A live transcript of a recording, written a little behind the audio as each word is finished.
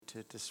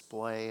to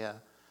display a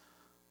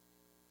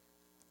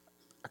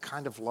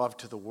kind of love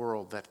to the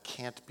world that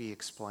can't be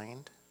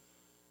explained,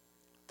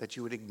 that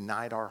you would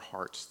ignite our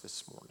hearts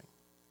this morning.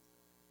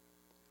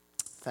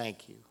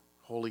 Thank you.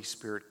 Holy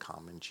Spirit,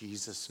 come in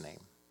Jesus' name.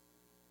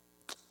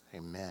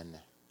 Amen.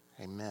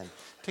 Amen.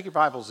 Take your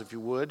Bibles, if you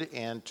would,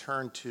 and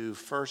turn to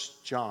 1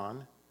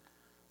 John.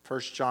 1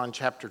 John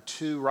chapter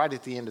 2, right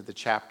at the end of the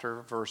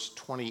chapter, verse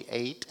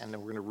 28, and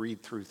then we're going to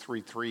read through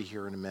 3:3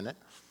 here in a minute.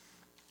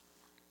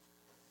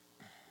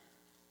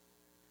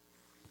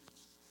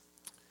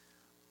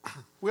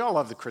 We all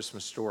love the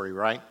Christmas story,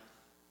 right?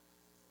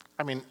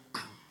 I mean,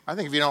 I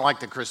think if you don't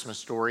like the Christmas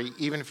story,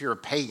 even if you're a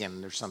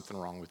pagan, there's something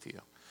wrong with you.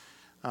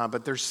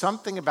 But there's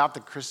something about the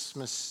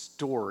Christmas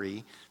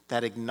story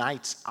that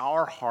ignites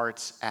our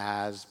hearts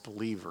as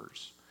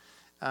believers.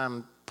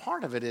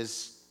 Part of it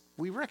is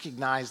we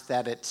recognize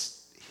that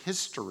it's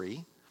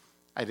history.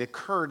 It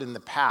occurred in the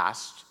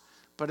past,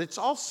 but it's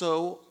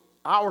also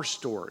our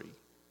story.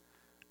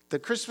 The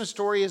Christmas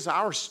story is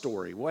our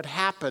story. What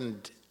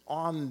happened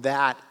on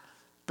that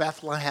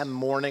Bethlehem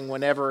morning,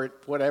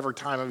 whatever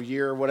time of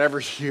year, whatever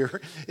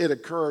year it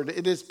occurred,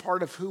 it is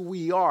part of who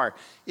we are.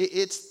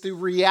 It's the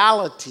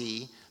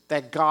reality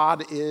that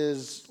God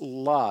is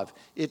love.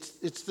 It's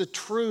the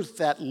truth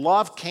that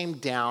love came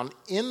down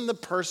in the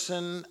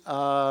person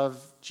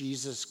of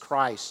Jesus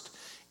Christ.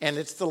 And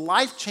it's the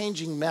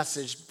life-changing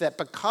message that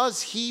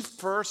because he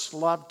first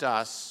loved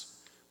us,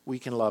 we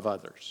can love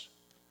others.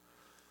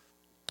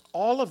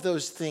 All of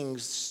those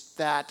things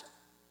that,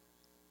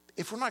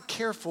 if we're not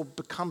careful,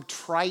 become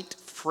trite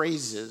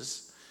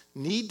phrases,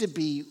 need to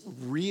be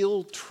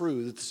real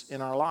truths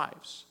in our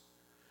lives.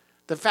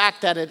 The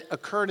fact that it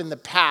occurred in the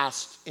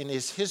past in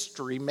his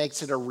history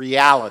makes it a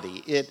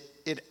reality.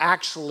 It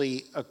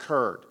actually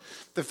occurred.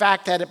 The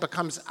fact that it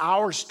becomes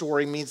our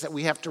story means that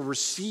we have to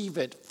receive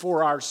it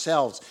for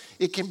ourselves.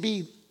 It can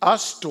be a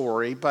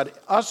story,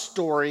 but a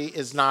story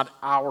is not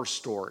our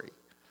story.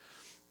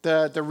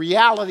 The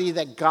reality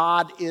that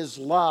God is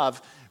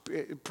love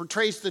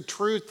portrays the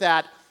truth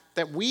that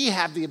we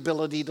have the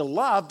ability to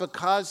love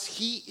because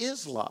he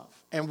is love,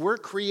 and we're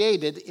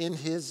created in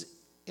his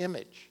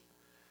image.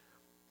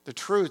 The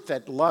truth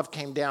that love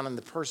came down in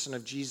the person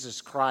of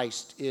Jesus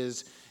Christ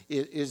is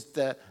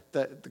the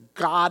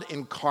God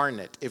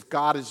incarnate. If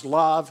God is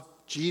love,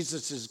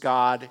 Jesus is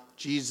God,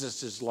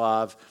 Jesus is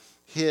love.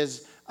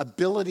 His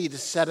ability to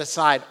set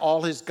aside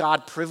all his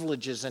God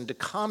privileges and to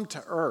come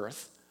to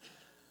earth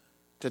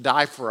to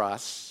die for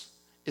us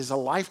is a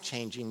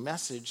life-changing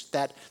message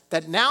that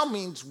now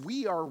means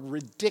we are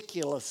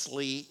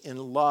ridiculously in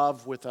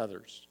love with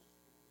others.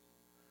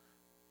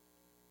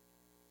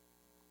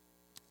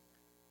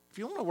 If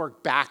you want to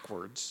work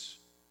backwards,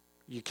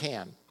 you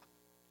can.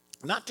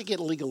 Not to get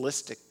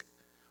legalistic,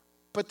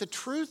 but the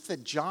truth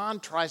that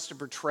John tries to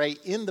portray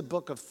in the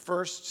book of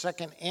 1st,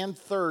 2nd, and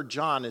 3rd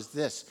John is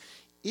this.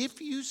 If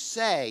you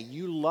say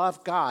you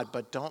love God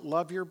but don't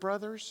love your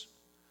brothers,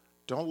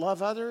 don't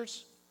love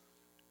others,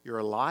 you're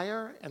a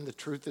liar and the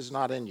truth is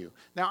not in you.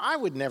 Now, I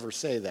would never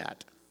say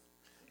that.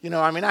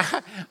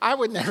 I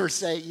would never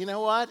say, you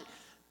know what?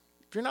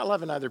 If you're not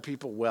loving other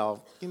people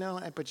well,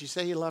 but you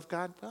say you love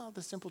God, well,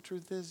 the simple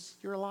truth is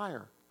you're a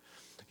liar.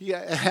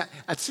 Yeah,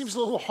 it seems a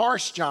little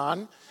harsh,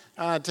 John,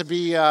 to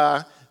be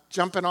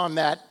jumping on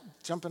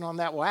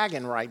that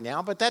wagon right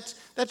now. But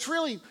that's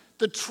really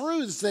the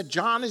truths that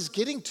John is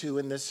getting to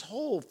in this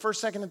whole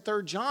 1st, 2nd, and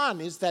 3rd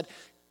John is that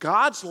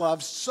God's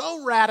love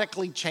so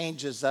radically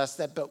changes us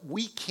but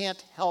we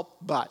can't help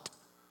but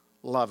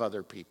love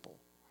other people.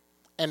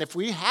 And if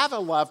we have a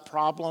love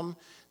problem,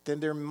 then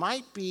there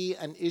might be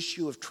an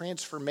issue of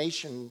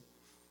transformation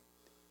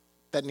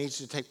that needs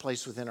to take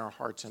place within our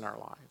hearts and our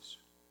lives.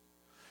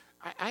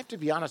 I have to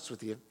be honest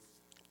with you.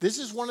 This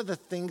is one of the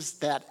things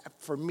that,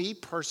 for me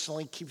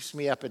personally, keeps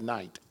me up at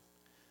night.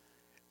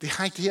 The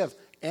idea of,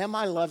 am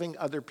I loving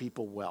other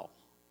people well?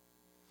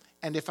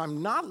 And if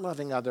I'm not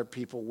loving other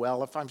people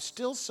well, if I'm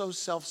still so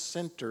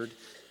self-centered,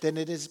 then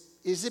is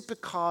it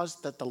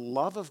because that the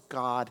love of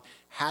God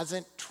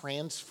hasn't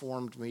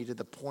transformed me to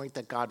the point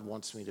that God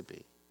wants me to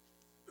be?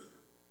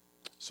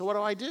 So what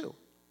do I do?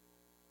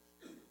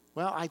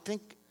 Well, I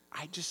think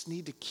I just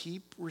need to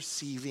keep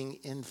receiving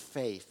in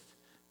faith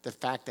the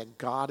fact that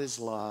God is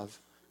love,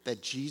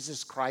 that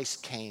Jesus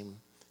Christ came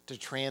to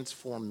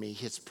transform me.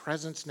 His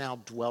presence now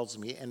dwells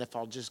in me, and if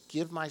I'll just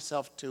give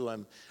myself to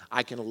him,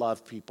 I can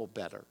love people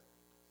better.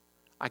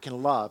 I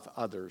can love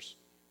others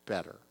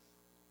better.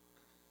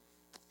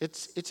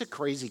 It's a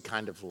crazy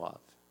kind of love.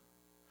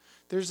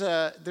 There's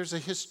a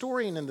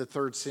historian in the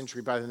 3rd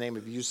century by the name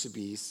of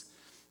Eusebius,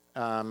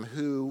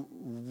 who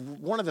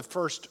one of the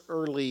first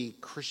early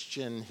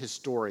Christian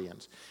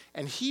historians.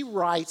 And he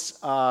writes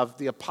of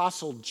the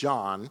Apostle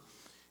John.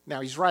 Now,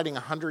 he's writing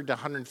 100 to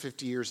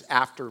 150 years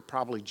after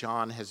probably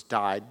John has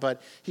died,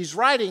 but he's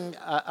writing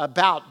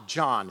about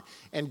John.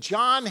 And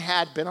John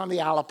had been on the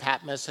Isle of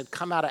Patmos, had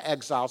come out of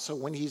exile, so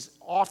when he's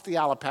off the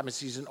Isle of Patmos,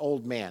 he's an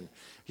old man.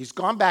 He's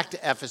gone back to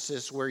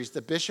Ephesus, where he's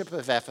the bishop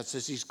of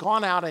Ephesus. He's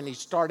gone out and he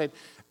started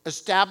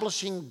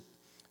establishing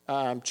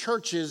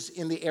churches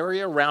in the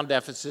area around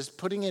Ephesus,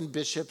 putting in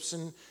bishops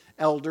and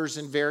elders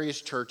in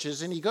various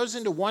churches. And he goes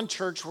into one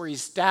church where he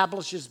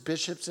establishes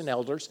bishops and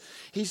elders.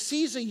 He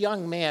sees a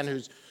young man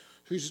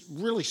who's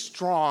really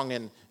strong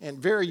and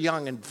very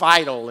young and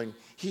vital, and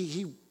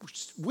he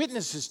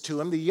witnesses to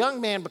him. The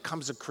young man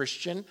becomes a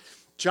Christian.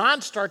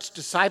 John starts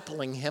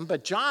discipling him,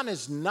 but John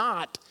is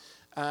not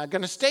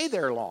going to stay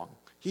there long.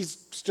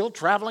 He's still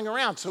traveling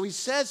around. So he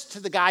says to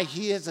the guy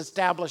he has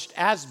established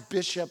as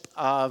bishop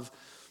of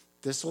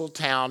this little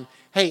town,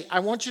 hey, I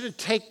want you to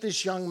take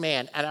this young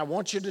man and I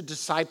want you to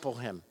disciple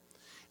him.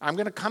 I'm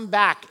going to come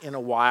back in a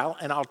while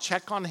and I'll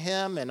check on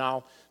him and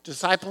I'll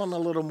disciple him a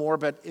little more,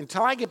 but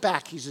until I get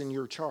back, he's in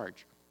your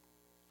charge.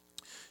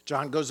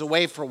 John goes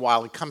away for a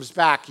while. He comes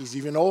back. He's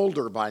even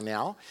older by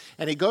now.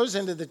 And he goes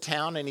into the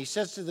town and he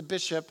says to the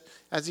bishop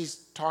as he's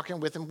talking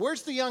with him,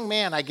 where's the young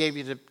man I gave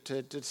you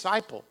to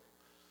disciple?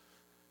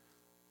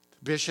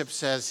 The bishop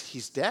says,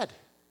 he's dead.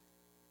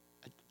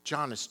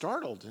 John is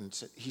startled and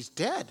said, he's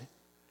dead.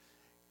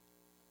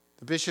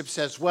 The bishop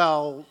says,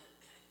 well,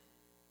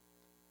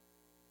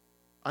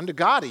 unto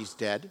God he's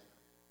dead.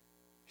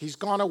 He's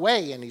gone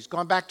away and he's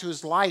gone back to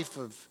his life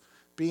of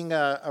being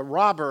a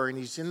robber, and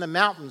he's in the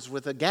mountains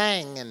with a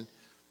gang. And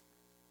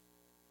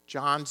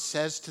John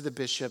says to the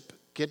bishop,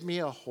 get me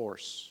a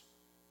horse.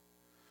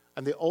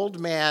 And the old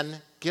man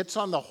gets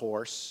on the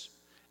horse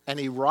and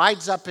he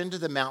rides up into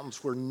the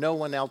mountains where no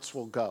one else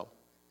will go,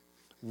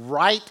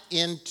 right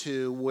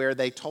into where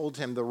they told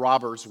him the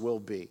robbers will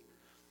be.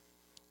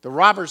 The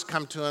robbers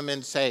come to him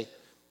and say,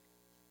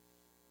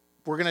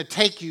 we're going to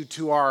take you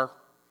to our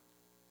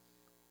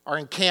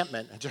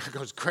encampment. And John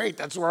goes, great,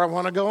 that's where I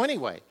want to go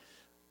anyway.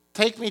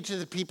 Take me to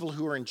the people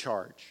who are in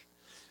charge.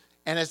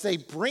 And as they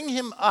bring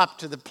him up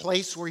to the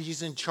place where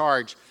he's in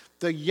charge,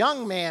 the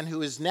young man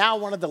who is now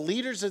one of the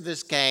leaders of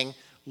this gang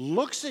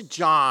looks at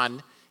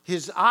John,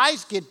 his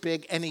eyes get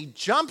big, and he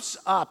jumps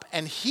up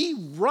and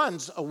he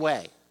runs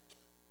away.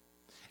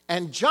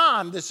 And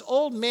John, this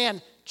old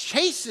man,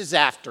 chases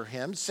after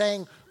him,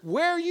 saying,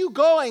 where are you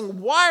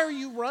going? Why are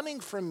you running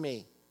from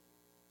me?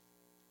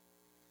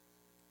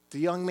 The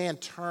young man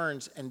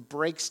turns and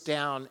breaks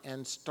down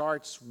and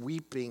starts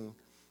weeping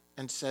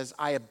and says,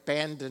 I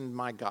abandoned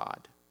my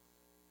God.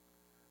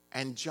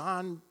 And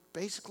John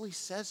basically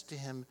says to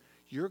him,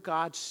 your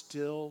God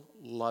still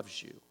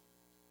loves you.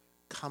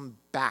 Come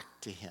back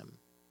to him.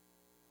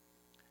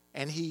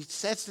 And he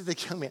says to the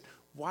young man,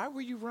 why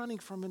were you running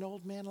from an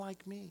old man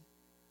like me?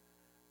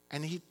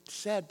 And he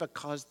said,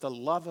 because the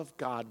love of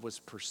God was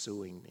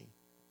pursuing me.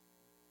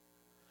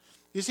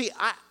 You see,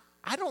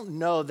 I don't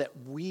know that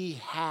we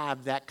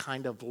have that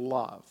kind of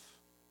love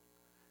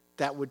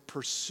that would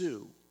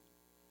pursue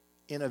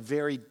in a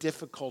very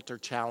difficult or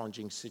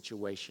challenging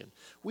situation.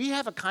 We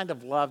have a kind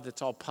of love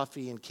that's all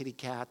puffy and kitty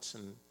cats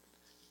and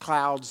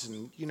clouds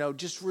and,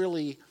 just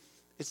really,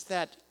 it's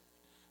that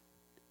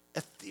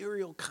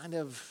ethereal kind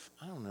of,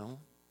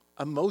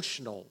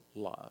 emotional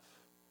love.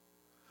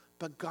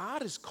 But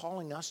God is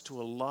calling us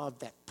to a love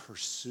that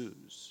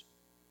pursues.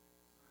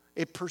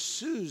 It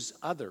pursues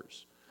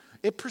others.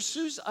 It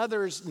pursues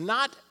others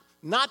not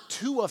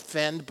to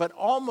offend, but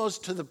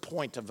almost to the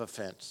point of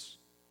offense.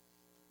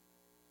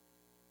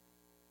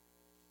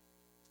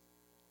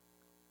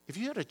 If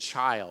you had a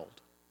child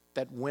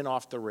that went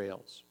off the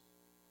rails,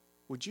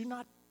 would you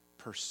not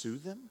pursue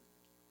them?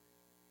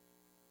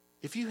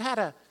 If you had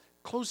a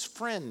close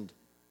friend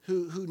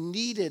who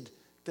needed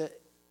the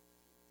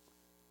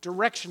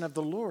direction of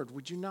the Lord,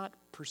 would you not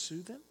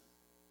pursue them?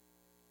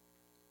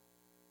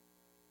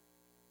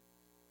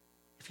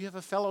 If you have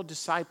a fellow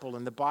disciple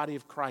in the body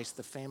of Christ,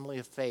 the family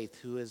of faith,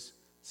 who has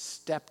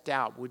stepped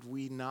out, would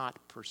we not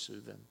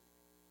pursue them?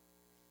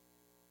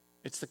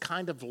 It's the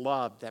kind of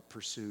love that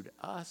pursued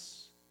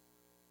us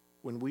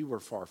when we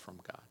were far from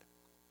God.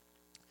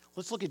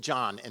 Let's look at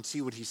John and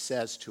see what he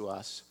says to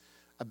us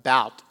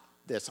about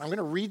this. I'm going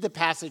to read the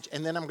passage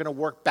and then I'm going to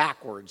work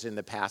backwards in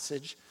the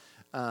passage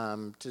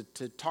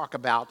to talk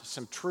about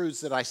some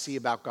truths that I see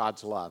about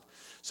God's love.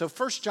 So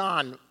 1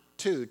 John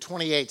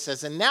 2:28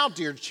 says, and now,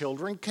 dear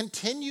children,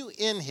 continue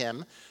in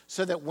him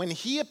so that when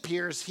he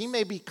appears, he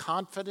may be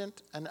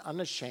confident and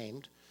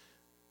unashamed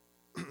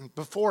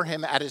before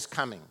him at his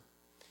coming.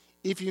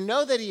 If you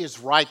know that he is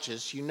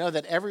righteous, you know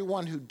that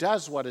everyone who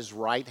does what is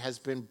right has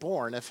been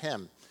born of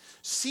him.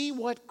 See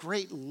what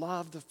great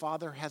love the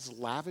Father has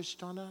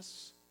lavished on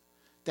us,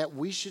 that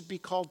we should be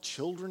called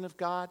children of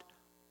God,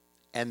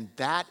 and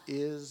that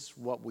is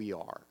what we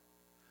are.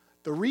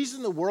 The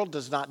reason the world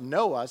does not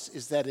know us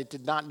is that it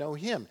did not know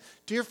him.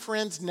 Dear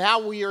friends, now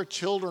we are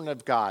children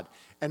of God,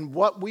 and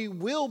what we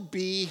will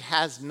be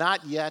has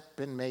not yet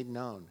been made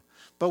known.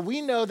 But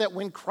we know that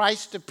when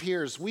Christ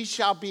appears, we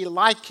shall be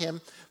like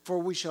him, for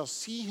we shall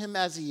see him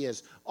as he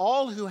is.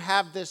 All who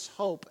have this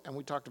hope, and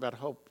we talked about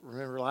hope,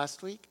 remember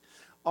last week?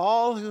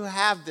 All who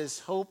have this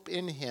hope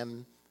in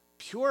him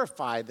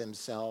purify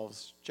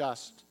themselves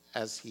just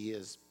as he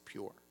is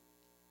pure.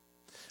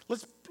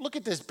 Let's look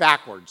at this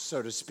backwards,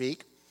 so to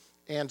speak,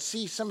 and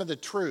see some of the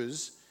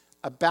truths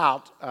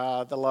about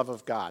the love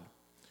of God.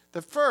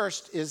 The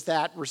first is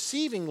that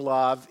receiving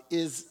love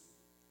is,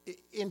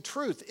 in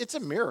truth, it's a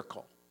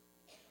miracle.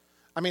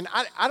 I mean,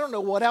 I don't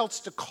know what else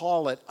to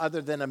call it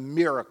other than a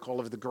miracle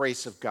of the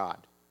grace of God,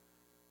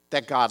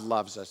 that God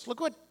loves us. Look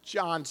what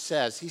John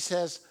says. He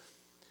says,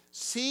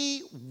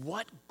 see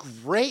what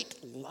great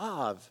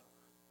love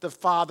the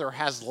Father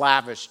has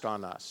lavished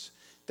on us,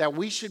 that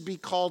we should be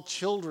called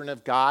children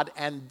of God,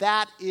 and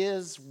that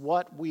is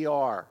what we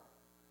are.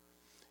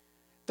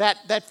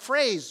 That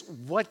phrase,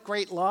 what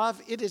great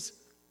love, it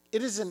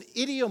is an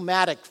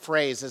idiomatic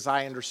phrase as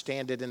I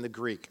understand it in the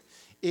Greek.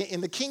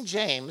 In the King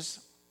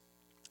James,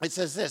 it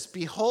says this,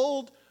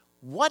 behold,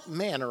 what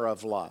manner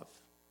of love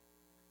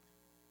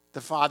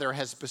the Father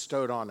has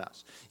bestowed on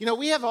us. You know,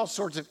 we have all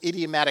sorts of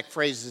idiomatic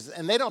phrases,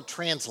 and they don't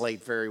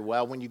translate very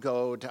well when you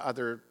go to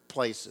other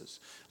places.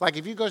 Like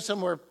if you go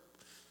somewhere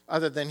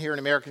other than here in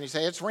America and you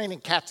say, it's raining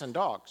cats and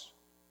dogs.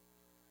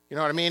 You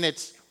know what I mean?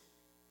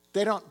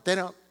 They don't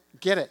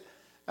get it.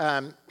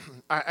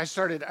 I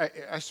started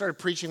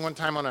preaching one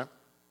time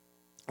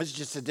it's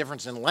just a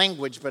difference in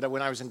language, but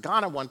when I was in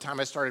Ghana one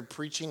time, I started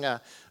preaching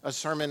a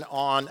sermon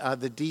on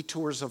the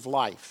detours of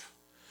life.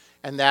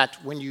 And that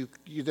when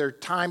there are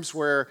times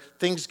where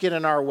things get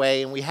in our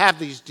way and we have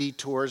these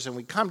detours and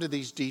we come to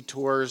these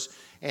detours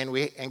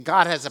and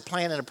God has a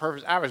plan and a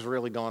purpose. I was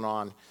really going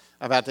on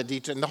about the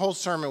detour. And the whole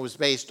sermon was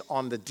based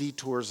on the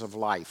detours of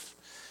life.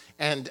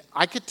 And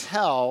I could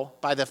tell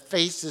by the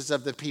faces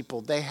of the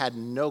people, they had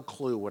no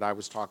clue what I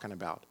was talking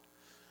about.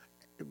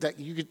 That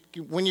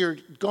when you're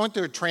going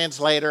through a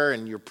translator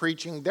and you're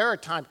preaching, there are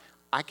times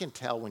I can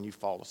tell when you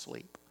fall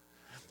asleep.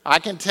 I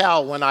can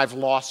tell when I've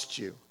lost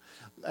you.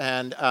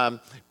 And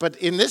but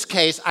in this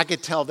case, I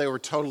could tell they were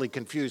totally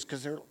confused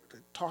because they're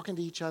talking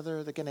to each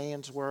other, the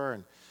Ghanaians were.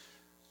 And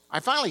I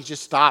finally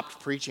just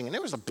stopped preaching, and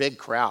it was a big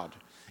crowd.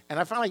 And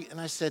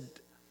I said,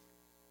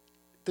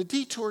 the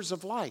detours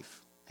of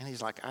life. And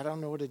he's like, I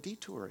don't know what a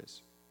detour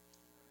is.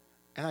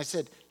 And I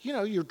said,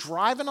 you're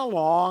driving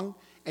along,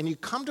 and you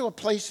come to a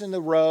place in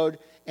the road,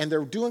 and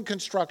they're doing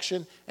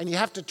construction, and you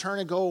have to turn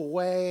and go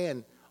away,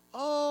 and,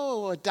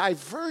 a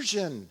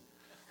diversion.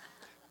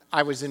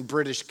 I was in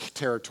British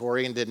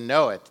territory and didn't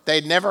know it.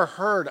 They'd never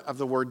heard of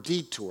the word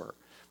detour.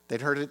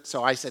 They'd heard it,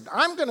 so I said,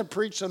 I'm going to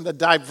preach on the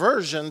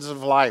diversions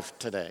of life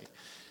today.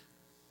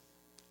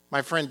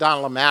 My friend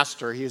Don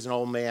LeMaster, he's an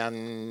old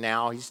man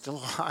now. He's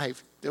still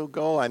alive, still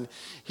going.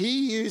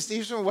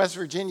 He's from West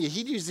Virginia.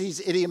 He'd use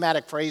these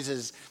idiomatic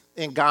phrases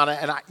in Ghana,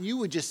 and you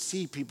would just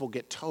see people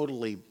get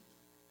totally,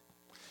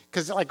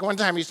 because like one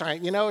time he's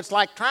talking, it's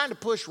like trying to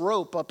push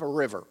rope up a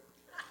river.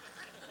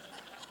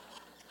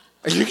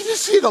 You can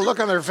just see the look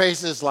on their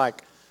faces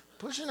like,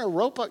 pushing a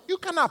rope up? You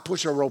cannot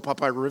push a rope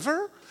up a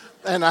river.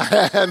 And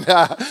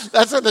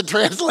that's what the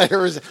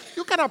translator is.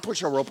 You cannot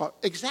push a rope up.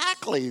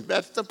 Exactly,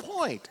 that's the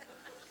point.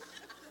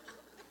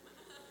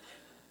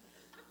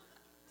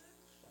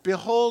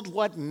 Behold,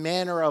 what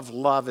manner of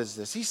love is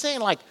this? He's saying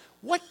like,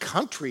 what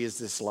country is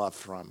this love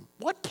from?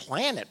 What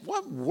planet?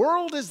 What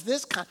world is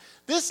this?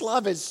 This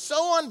love is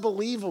so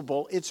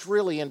unbelievable, it's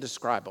really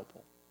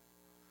indescribable.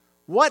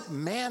 What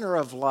manner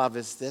of love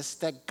is this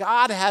that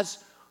God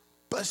has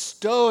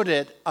bestowed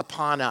it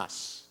upon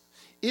us?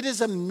 It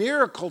is a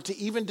miracle to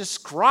even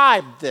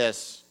describe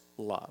this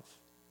love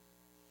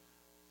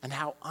and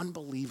how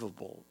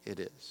unbelievable it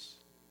is.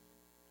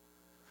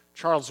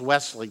 Charles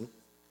Wesley,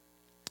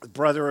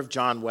 brother of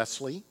John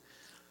Wesley,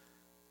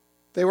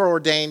 they were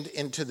ordained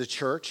into the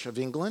Church of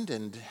England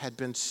and had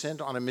been sent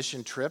on a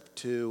mission trip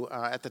to,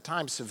 at the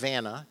time,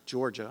 Savannah,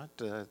 Georgia,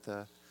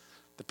 the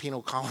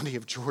penal colony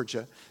of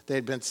Georgia. They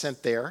had been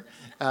sent there.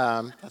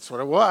 That's what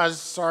it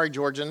was. Sorry,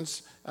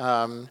 Georgians.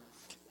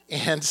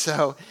 And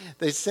so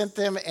they sent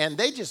them, and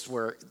they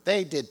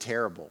did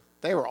terrible.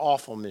 They were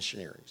awful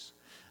missionaries.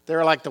 They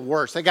were like the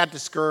worst. They got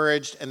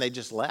discouraged, and they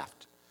just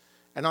left.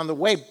 And on the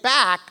way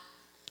back,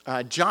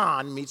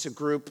 John meets a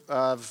group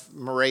of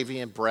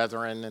Moravian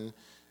brethren, and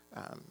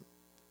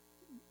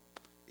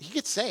he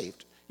gets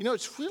saved.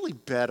 It's really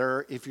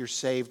better if you're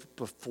saved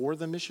before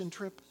the mission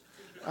trip.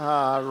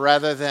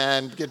 Rather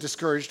than get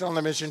discouraged on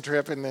the mission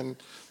trip and then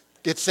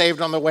get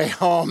saved on the way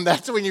home.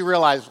 That's when you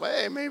realize,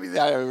 hey, maybe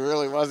I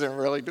really wasn't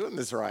really doing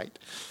this right.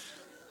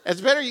 It's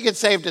better you get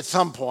saved at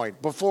some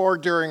point, before,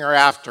 during, or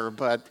after,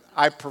 but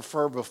I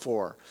prefer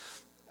before.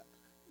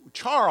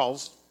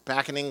 Charles,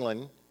 back in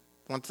England,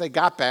 once they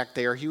got back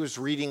there, he was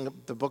reading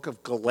the book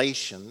of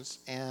Galatians,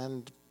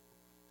 and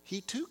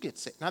he too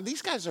gets saved. Now,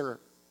 these guys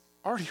are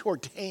already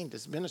ordained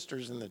as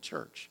ministers in the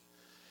church.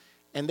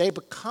 And they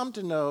become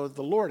to know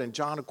the Lord. And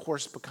John, of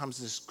course, becomes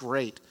this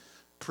great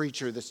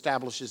preacher that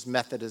establishes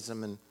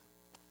Methodism.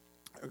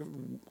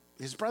 And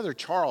his brother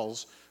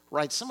Charles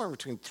writes somewhere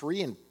between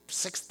 3,000 and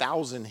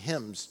 6,000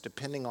 hymns,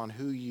 depending on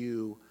who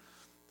you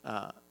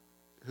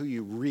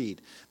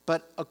read.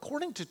 But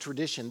according to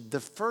tradition,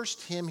 the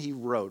first hymn he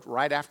wrote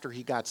right after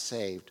he got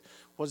saved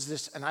was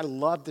this, and I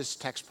love this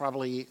text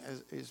probably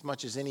as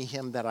much as any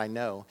hymn that I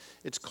know.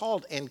 It's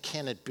called "And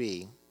Can It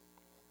Be?"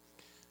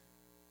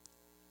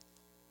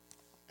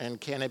 And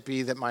can it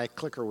be that my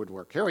clicker would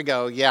work? Here we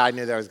go. Yeah, I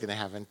knew that was going to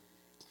happen.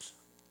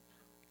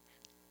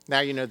 Now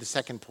you know the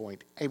second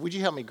point. Hey, would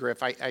you help me,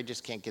 Griff? I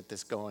just can't get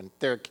this going.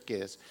 There it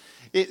is.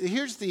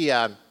 Here's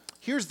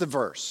the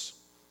verse.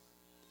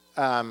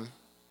 I'm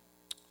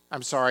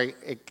sorry.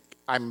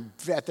 I'm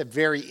at the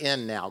very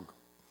end now.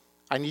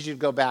 I need you to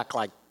go back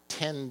like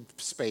 10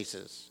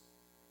 spaces.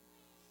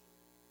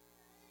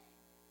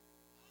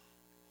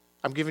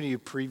 I'm giving you a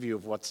preview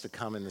of what's to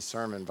come in the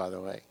sermon, by the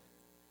way.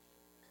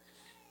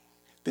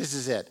 This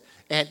is it.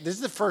 And this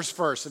is the first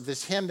verse of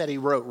this hymn that he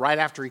wrote right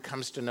after he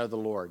comes to know the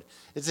Lord.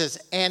 It says,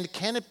 "And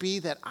can it be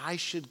that I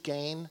should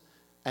gain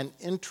an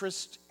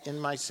interest in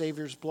my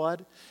Savior's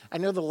blood?" I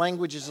know the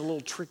language is a little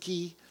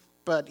tricky,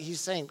 but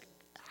he's saying,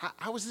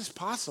 how is this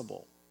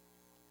possible?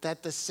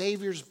 That the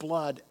Savior's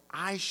blood,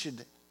 I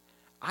should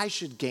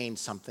gain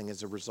something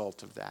as a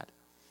result of that.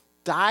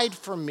 Died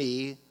for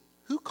me,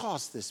 who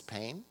caused this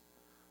pain?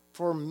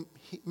 For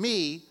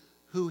me,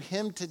 who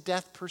him to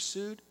death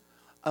pursued?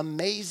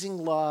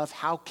 Amazing love,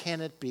 how can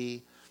it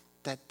be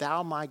that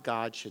thou, my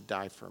God, should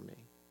die for me?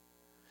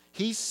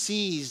 He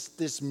sees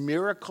this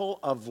miracle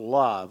of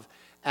love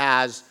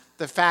as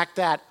the fact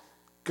that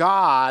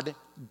God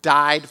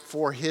died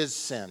for his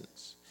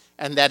sins,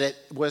 and that it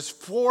was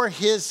for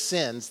his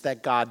sins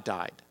that God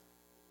died.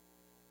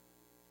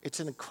 It's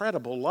an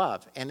incredible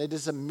love, and it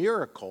is a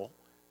miracle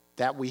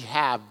that we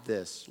have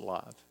this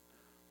love.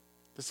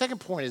 The second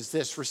point is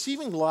this: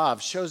 receiving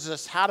love shows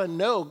us how to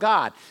know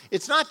God.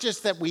 It's not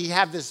just that we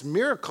have this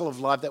miracle of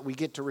love that we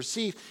get to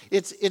receive.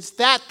 It's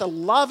that the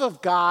love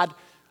of God,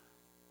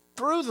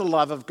 through the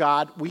love of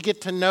God, we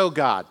get to know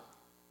God.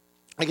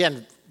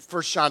 Again,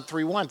 1 John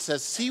 3:1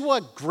 says, "See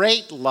what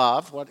great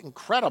love, what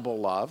incredible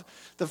love,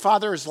 the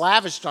Father has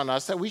lavished on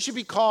us, that we should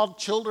be called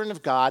children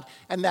of God,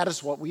 and that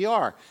is what we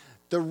are."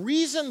 The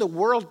reason the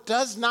world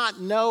does not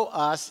know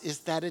us is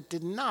that it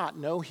did not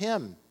know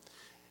him.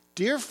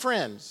 Dear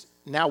friends,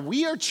 now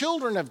we are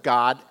children of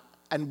God,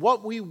 and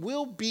what we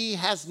will be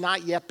has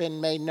not yet been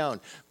made known.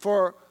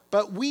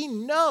 But we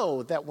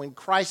know that when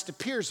Christ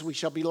appears, we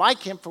shall be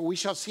like him, for we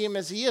shall see him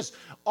as he is.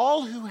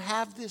 All who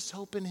have this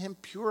hope in him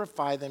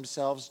purify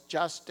themselves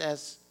just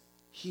as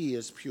he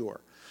is pure.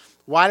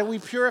 Why do we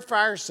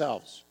purify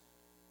ourselves?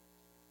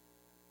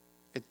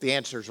 The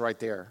answer is right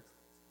there.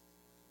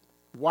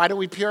 Why do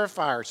we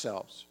purify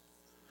ourselves?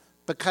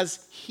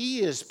 Because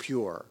he is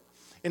pure.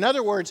 In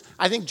other words,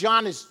 I think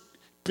John is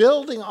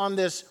building on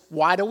this.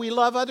 Why do we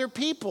love other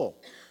people?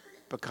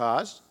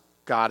 Because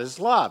God is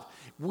love.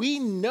 We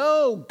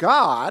know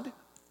God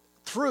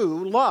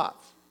through love.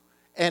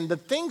 And the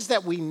things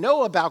that we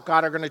know about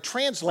God are going to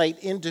translate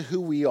into who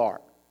we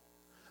are.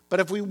 But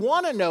if we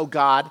want to know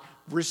God,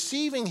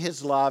 receiving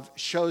his love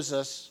shows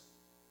us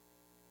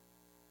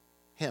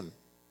him.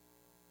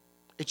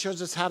 It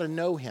shows us how to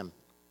know him.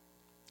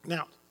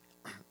 Now,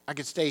 I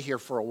could stay here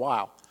for a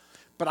while,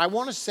 but I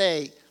want to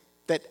say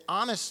that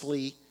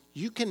honestly,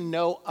 you can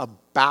know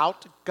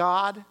about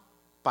God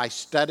by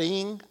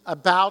studying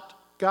about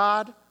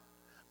God.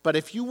 But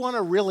if you want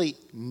to really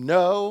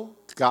know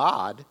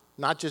God,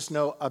 not just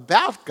know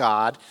about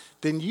God,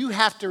 then you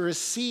have to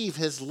receive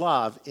his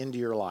love into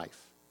your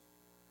life.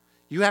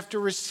 You have to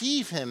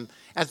receive him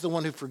as the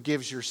one who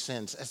forgives your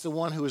sins, as the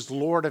one who is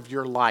Lord of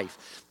your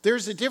life.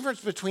 There's a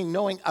difference between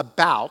knowing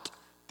about,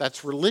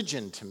 that's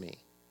religion to me,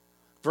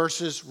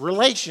 versus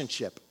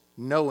relationship,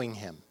 knowing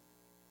him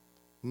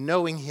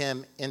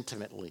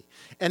intimately.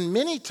 And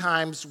many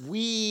times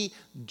we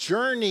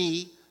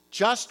journey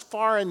just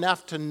far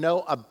enough to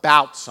know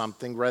about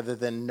something rather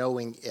than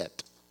knowing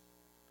it.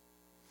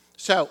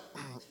 So,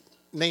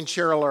 named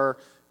Cheryl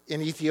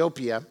in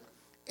Ethiopia,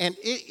 and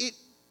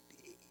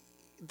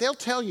they'll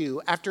tell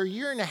you after a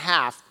year and a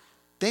half,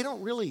 they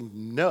don't really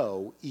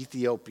know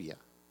Ethiopia.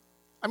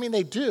 I mean,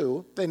 they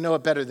do. They know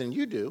it better than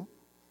you do,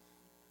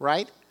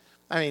 right?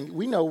 I mean,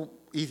 we know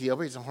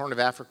Ethiopia. It's the Horn of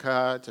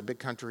Africa. It's a big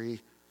country.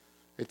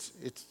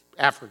 It's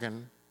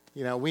African.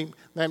 You know,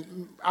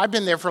 I've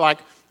been there for like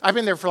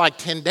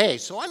 10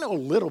 days, so I know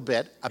a little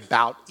bit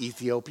about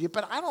Ethiopia,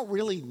 but I don't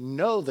really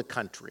know the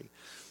country.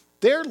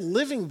 They're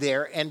living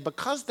there, and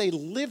because they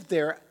live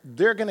there,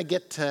 they're going to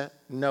get to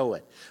know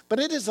it. But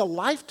it is a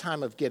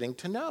lifetime of getting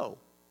to know.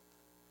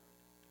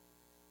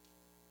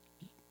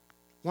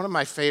 One of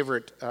my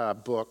favorite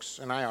books,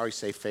 and I always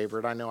say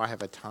favorite, I know I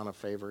have a ton of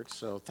favorites,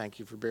 so thank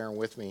you for bearing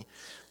with me,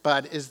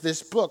 but is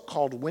this book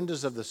called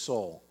Windows of the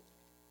Soul.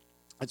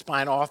 It's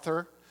by an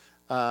author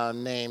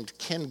named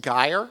Ken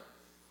Geyer,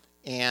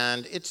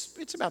 and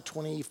it's about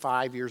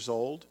 25 years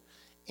old.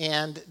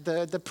 And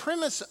the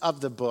premise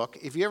of the book,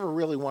 if you ever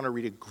really want to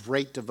read a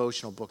great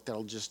devotional book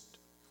that'll just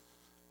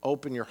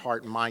open your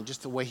heart and mind,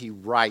 just the way he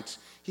writes,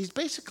 he's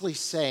basically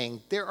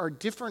saying there are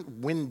different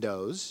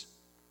windows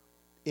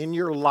in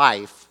your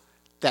life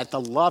that the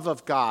love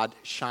of God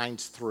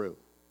shines through.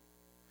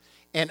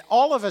 And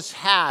all of us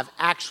have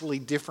actually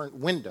different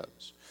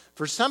windows.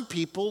 For some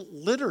people,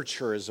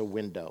 literature is a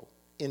window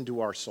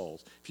into our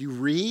souls. If you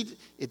read,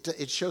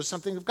 it shows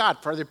something of God.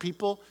 For other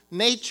people,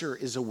 nature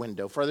is a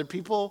window. For other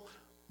people,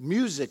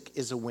 Music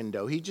is a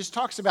window. He just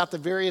talks about the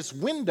various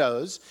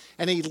windows,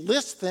 and he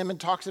lists them and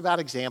talks about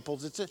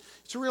examples.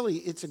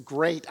 It's a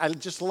great, I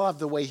just love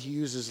the way he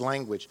uses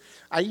language.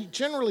 I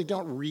generally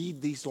don't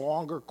read these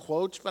longer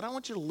quotes, but I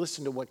want you to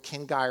listen to what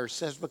Ken Geyer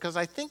says, because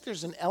I think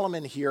there's an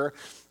element here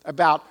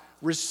about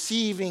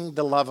receiving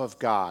the love of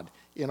God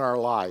in our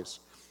lives.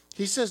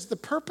 He says the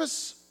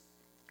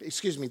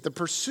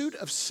pursuit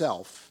of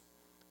self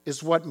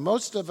is what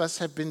most of us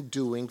have been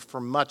doing for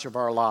much of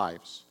our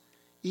lives,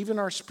 even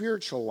our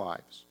spiritual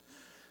lives.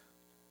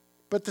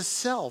 But the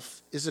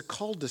self is a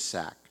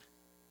cul-de-sac,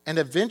 and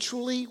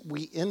eventually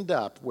we end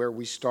up where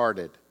we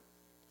started,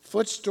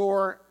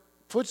 footsore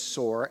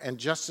and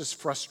just as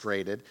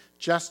frustrated,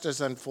 just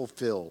as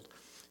unfulfilled,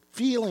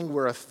 feeling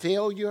we're a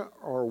failure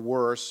or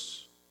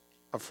worse,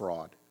 a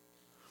fraud.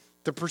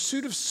 The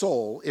pursuit of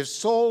soul, if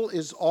soul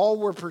is all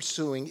we're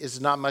pursuing,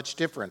 is not much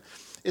different.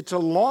 It's a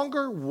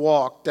longer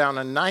walk down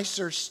a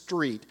nicer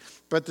street,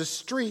 but the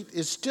street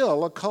is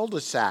still a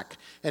cul-de-sac.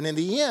 And in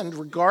the end,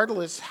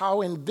 regardless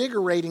how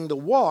invigorating the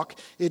walk,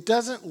 it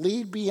doesn't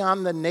lead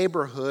beyond the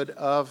neighborhood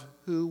of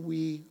who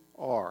we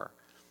are.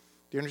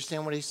 Do you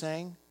understand what he's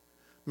saying?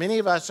 Many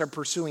of us are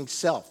pursuing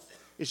self.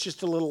 It's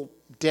just a little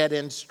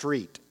dead-end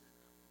street.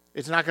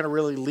 It's not going to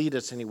really lead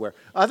us anywhere.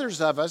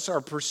 Others of us are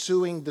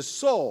pursuing the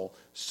soul.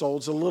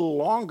 Soul's a little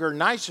longer,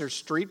 nicer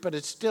street, but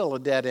it's still a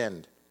dead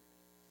end.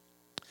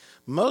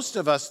 Most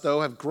of us,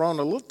 though, have grown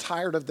a little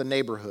tired of the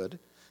neighborhood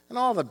and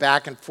all the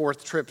back and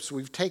forth trips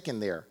we've taken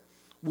there.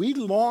 We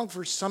long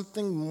for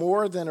something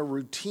more than a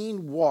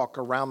routine walk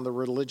around the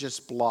religious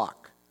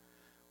block.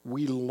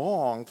 We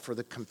long for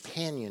the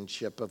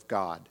companionship of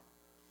God.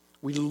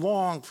 We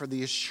long for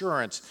the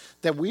assurance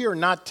that we are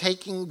not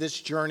taking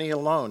this journey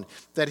alone,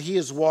 that He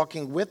is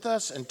walking with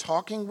us and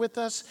talking with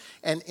us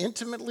and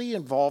intimately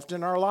involved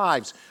in our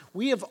lives.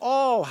 We have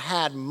all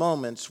had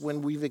moments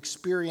when we've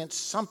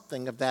experienced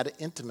something of that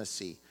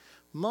intimacy,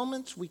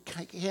 moments we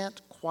can't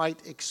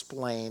quite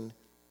explain,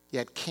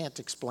 yet can't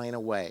explain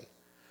away.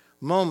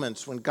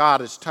 Moments when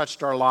God has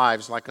touched our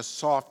lives like a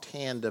soft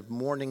hand of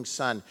morning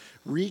sun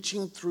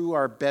reaching through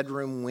our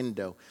bedroom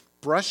window,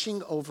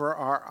 brushing over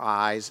our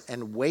eyes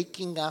and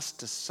waking us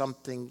to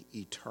something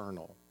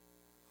eternal.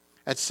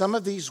 At some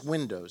of these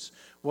windows,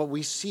 what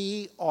we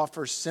see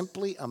offers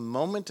simply a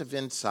moment of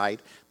insight,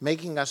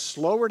 making us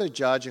slower to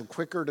judge and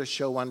quicker to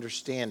show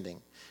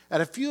understanding. At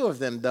a few of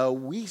them, though,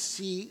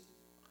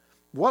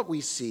 what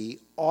we see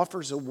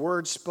offers a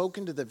word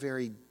spoken to the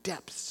very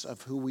depths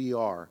of who we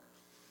are.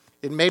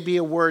 It may be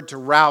a word to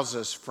rouse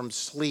us from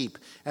sleep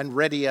and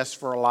ready us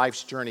for a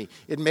life's journey.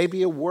 It may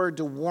be a word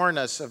to warn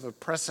us of a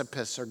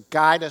precipice or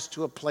guide us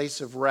to a place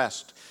of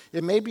rest.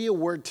 It may be a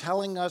word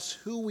telling us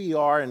who we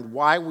are and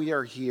why we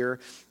are here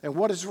and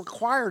what is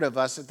required of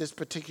us at this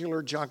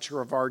particular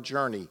juncture of our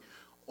journey.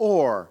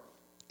 Or,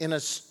 in a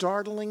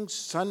startling,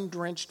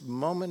 sun-drenched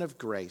moment of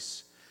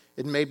grace,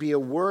 it may be a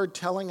word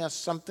telling us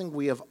something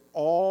we have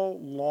all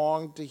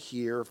longed to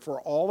hear for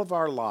all of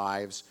our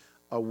lives,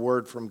 a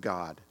word from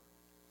God.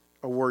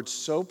 A word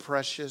so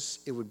precious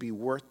it would be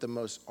worth the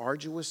most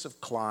arduous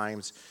of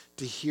climbs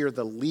to hear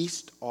the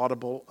least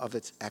audible of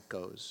its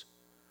echoes.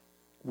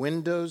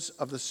 Windows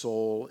of the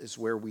soul is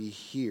where we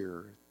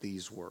hear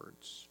these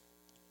words.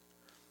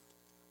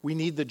 We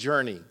need the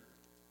journey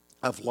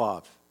of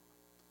love.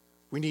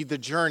 We need the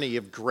journey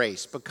of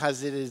grace,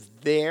 because it is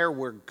there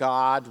where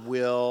God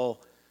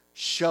will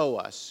show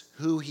us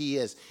who He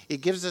is.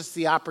 It gives us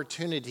the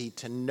opportunity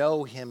to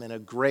know Him in a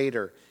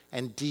greater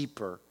and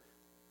deeper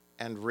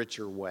and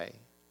richer way.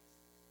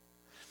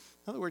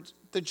 In other words,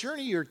 the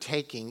journey you're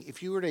taking,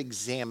 if you were to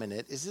examine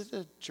it, is it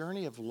a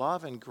journey of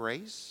love and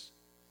grace,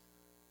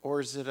 or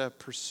is it a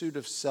pursuit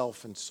of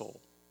self and soul?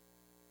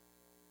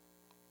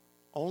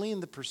 Only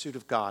in the pursuit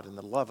of God and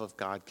the love of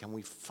God can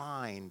we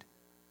find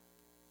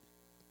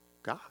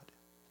God,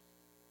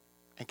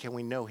 and can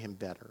we know Him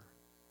better.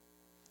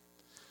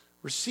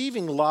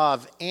 Receiving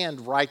love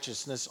and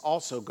righteousness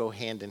also go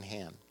hand in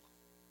hand.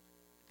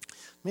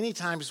 Many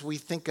times we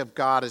think of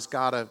God as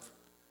God of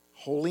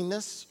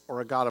holiness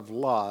or a God of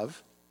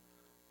love,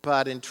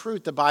 but in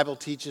truth, the Bible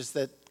teaches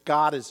that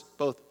God is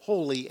both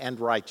holy and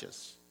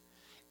righteous.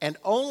 And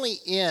only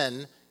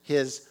in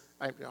His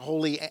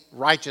holy,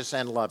 righteous,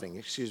 and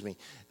loving,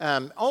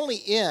 only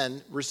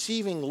in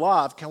receiving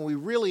love can we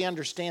really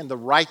understand the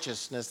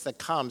righteousness that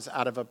comes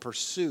out of a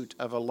pursuit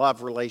of a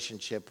love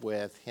relationship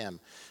with Him.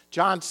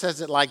 John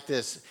says it like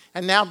this: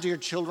 "And now, dear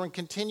children,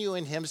 continue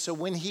in Him, so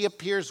when He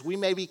appears, we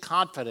may be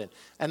confident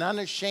and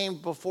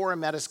unashamed before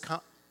Him at His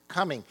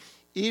coming.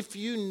 If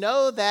you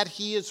know that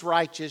He is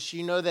righteous,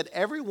 you know that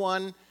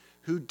everyone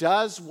who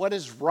does what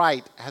is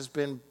right has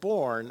been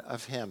born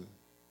of Him."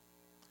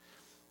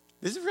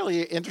 This is really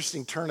an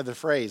interesting turn of the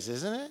phrase,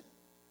 isn't it?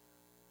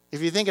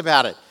 If you think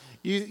about it,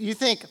 you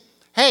think,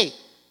 hey,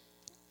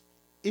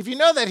 if you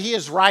know that He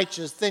is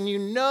righteous, then you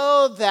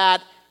know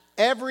that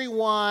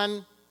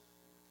everyone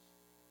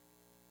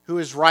who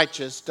is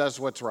righteous does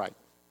what's right.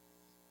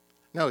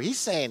 No, He's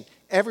saying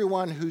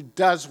everyone who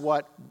does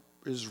what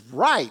is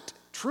right,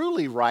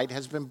 truly right,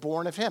 has been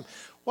born of Him.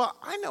 Well,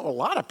 I know a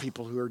lot of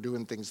people who are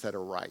doing things that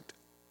are right,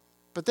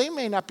 but they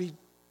may not be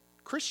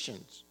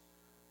Christians.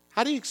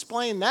 How do you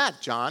explain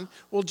that, John?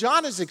 Well,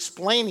 John is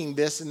explaining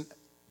this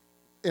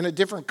in a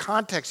different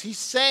context. He's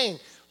saying,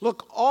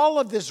 look, all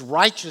of this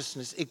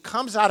righteousness, it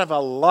comes out of a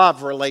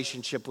love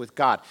relationship with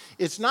God.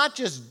 It's not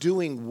just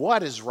doing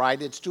what is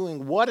right, it's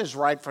doing what is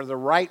right for the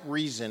right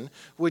reason,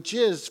 which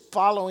is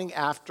following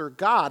after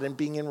God and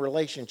being in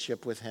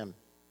relationship with Him.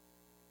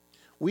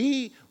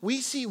 We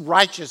see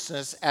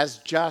righteousness as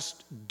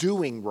just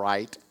doing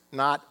right,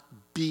 not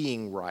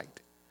being right.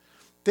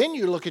 Then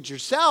you look at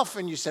yourself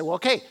and you say, well,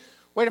 okay,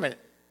 wait a minute.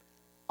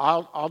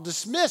 I'll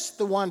dismiss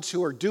the ones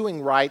who are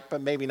doing right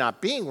but maybe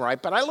not being right,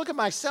 but I look at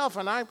myself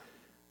and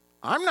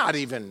I'm not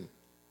even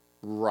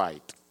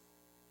right.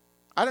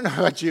 I don't know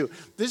about you.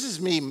 This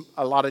is me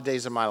a lot of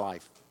days of my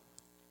life.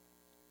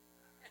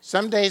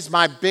 Some days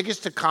my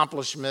biggest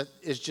accomplishment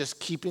is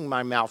just keeping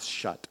my mouth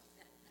shut.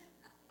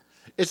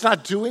 It's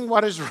not doing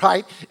what is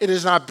right. It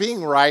is not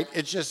being right.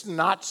 It's just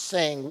not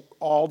saying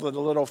all the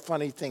little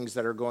funny things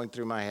that are going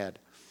through my head.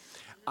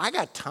 I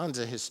got tons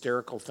of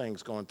hysterical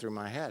things going through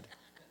my head.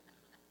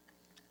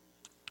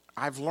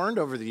 I've learned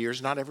over the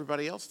years, not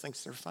everybody else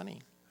thinks they're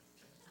funny.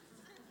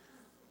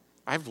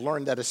 I've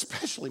learned that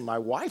especially my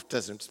wife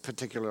doesn't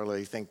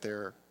particularly think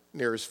they're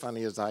near as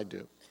funny as I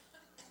do.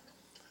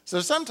 So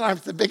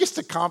sometimes the biggest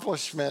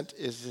accomplishment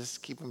is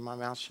just keeping my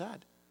mouth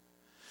shut.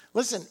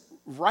 Listen,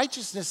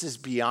 righteousness is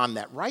beyond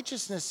that.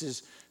 Righteousness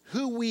is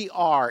who we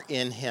are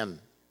in Him.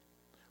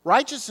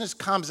 Righteousness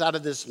comes out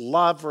of this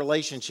love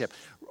relationship.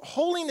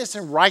 Holiness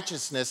and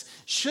righteousness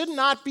should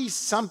not be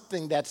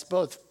something that's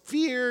both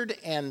feared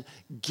and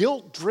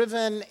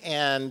guilt-driven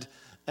and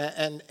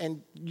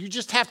you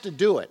just have to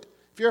do it.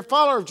 If you're a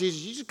follower of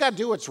Jesus, you just got to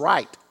do what's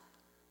right.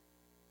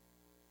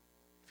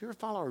 If you're a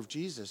follower of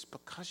Jesus,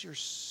 because you're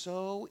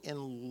so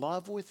in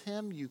love with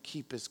Him, you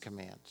keep His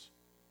commands.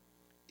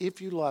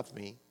 If you love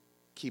me,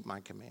 keep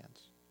my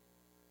commands.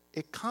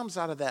 It comes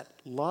out of that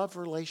love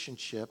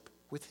relationship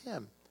with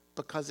Him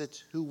because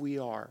it's who we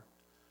are.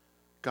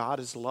 God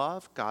is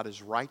love. God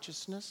is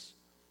righteousness.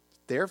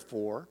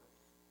 Therefore,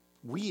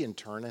 we in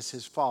turn as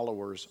His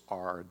followers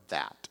are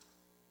that.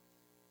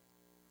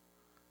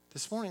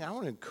 This morning, I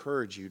want to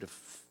encourage you to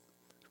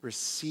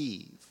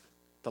receive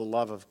the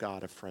love of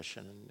God afresh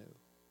and anew.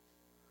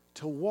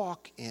 To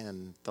walk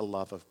in the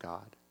love of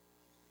God.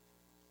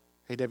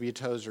 A.W.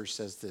 Tozer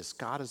says this,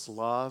 God is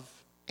love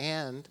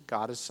and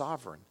God is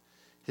sovereign.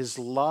 His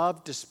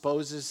love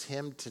disposes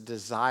Him to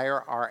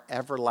desire our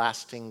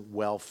everlasting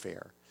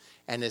welfare,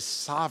 and His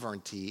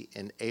sovereignty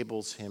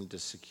enables Him to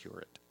secure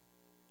it.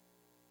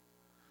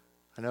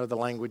 I know the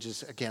language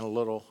is, again, a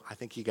little, I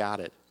think you got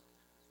it.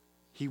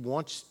 He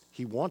wants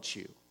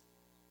you.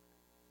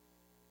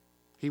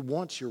 He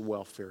wants your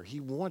welfare. He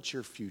wants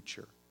your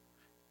future.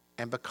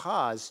 And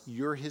because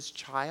you're His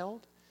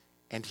child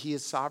and He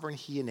is sovereign,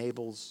 He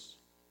enables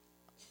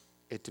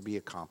it to be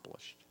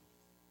accomplished.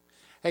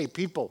 Hey,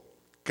 people,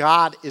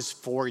 God is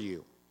for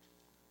you.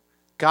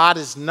 God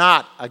is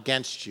not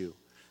against you.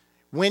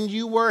 When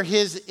you were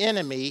His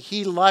enemy,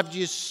 He loved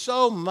you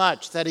so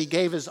much that He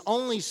gave His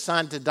only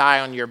Son to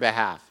die on your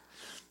behalf.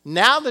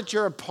 Now that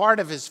you're a part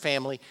of His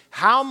family,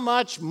 how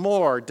much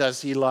more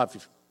does He love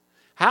you?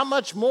 How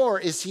much more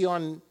is He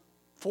on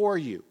for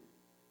you?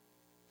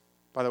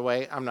 By the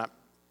way,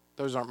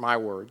 those aren't my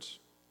words.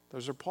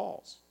 Those are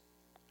Paul's.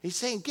 He's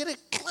saying, get a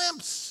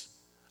glimpse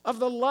of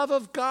the love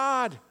of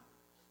God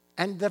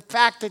and the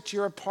fact that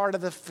you're a part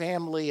of the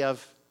family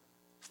of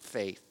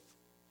faith.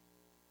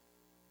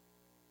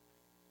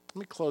 Let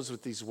me close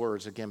with these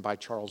words again by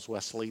Charles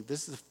Wesley.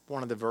 This is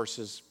one of the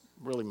verses,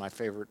 really my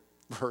favorite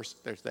verse.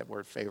 There's that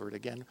word favorite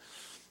again.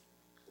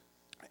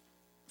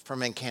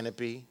 From And Can It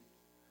Be?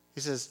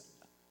 He says,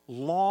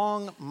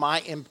 long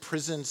my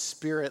imprisoned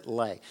spirit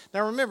lay.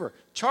 Now remember,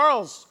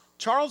 Charles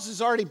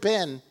has already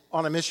been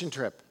on a mission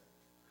trip.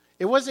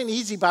 It wasn't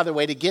easy, by the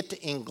way, to get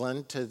to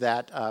England, to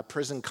that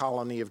prison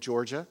colony of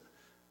Georgia.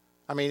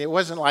 I mean, it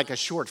wasn't like a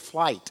short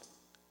flight.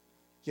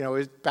 You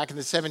know, back in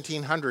the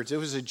 1700s, it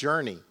was a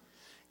journey.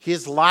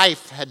 His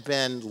life had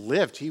been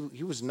lived. He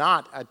was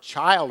not a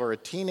child or a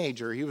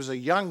teenager. He was a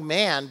young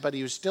man, but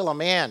he was still a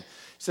man. He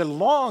said,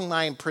 long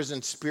my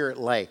imprisoned spirit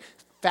lay,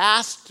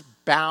 fast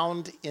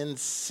bound in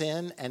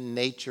sin and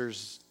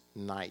nature's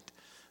night.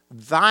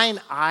 Thine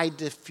eye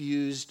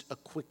diffused a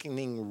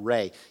quickening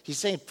ray. He's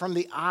saying from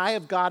the eye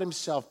of God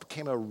Himself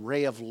became a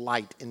ray of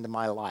light into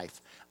my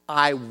life.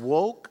 I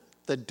woke,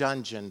 the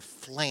dungeon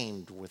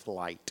flamed with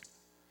light.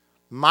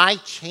 My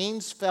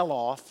chains fell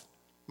off.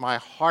 My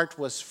heart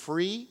was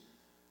free.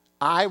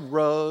 I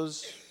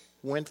rose,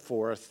 went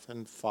forth,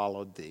 and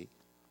followed Thee.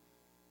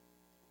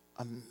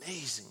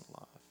 Amazing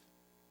love.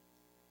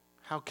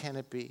 How can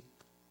it be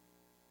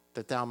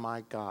that Thou,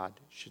 my God,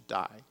 should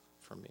die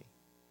for me?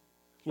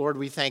 Lord,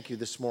 we thank You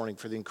this morning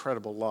for the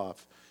incredible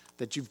love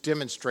that You've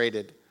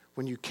demonstrated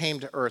when You came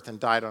to earth and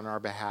died on our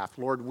behalf.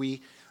 Lord,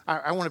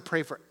 I want to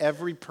pray for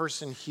every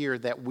person here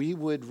that we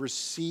would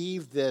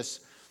receive this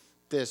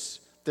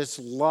this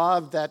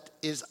love that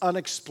is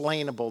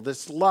unexplainable,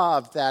 this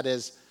love that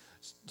is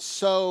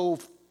so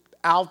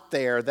out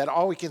there that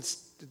all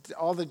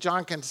that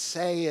John can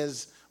say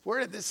is, where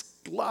did this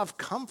love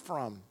come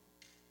from?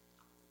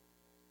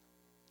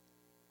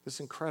 This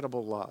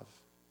incredible love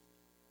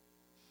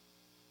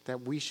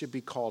that we should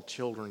be called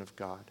children of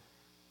God.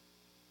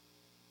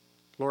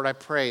 Lord, I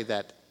pray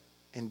that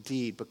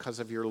indeed, because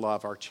of your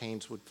love, our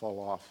chains would fall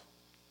off.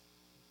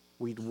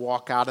 We'd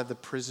walk out of the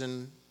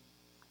prison.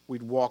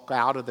 We'd walk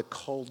out of the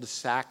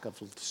cul-de-sac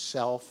of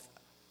self.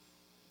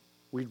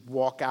 We'd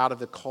walk out of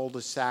the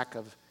cul-de-sac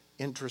of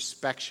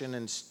introspection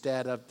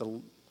instead of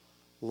the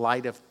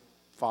light of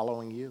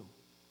following you,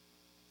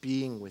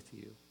 being with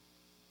you,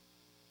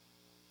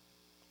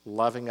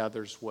 loving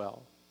others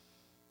well,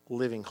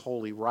 living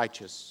holy,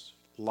 righteous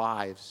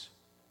lives.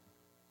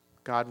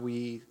 God,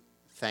 we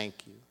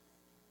thank you.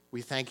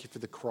 We thank you for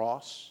the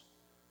cross,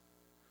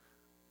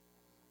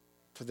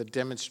 for the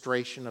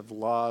demonstration of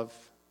love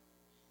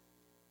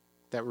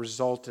that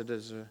resulted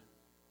as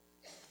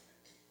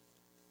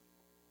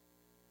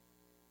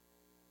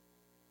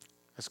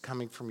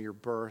coming from your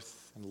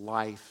birth and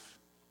life.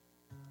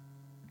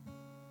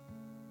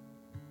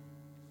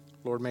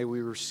 Lord, may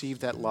we receive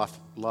that love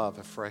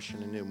afresh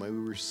and anew. May we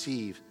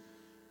receive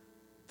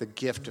the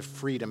gift of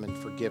freedom and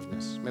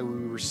forgiveness. May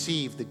we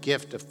receive the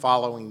gift of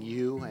following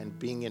you and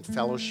being in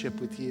fellowship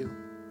with you.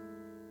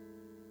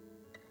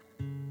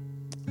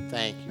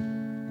 Thank you.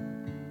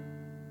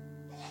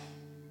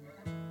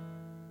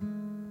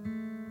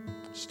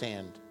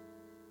 Stand.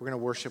 We're going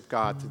to worship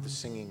God through the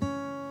singing.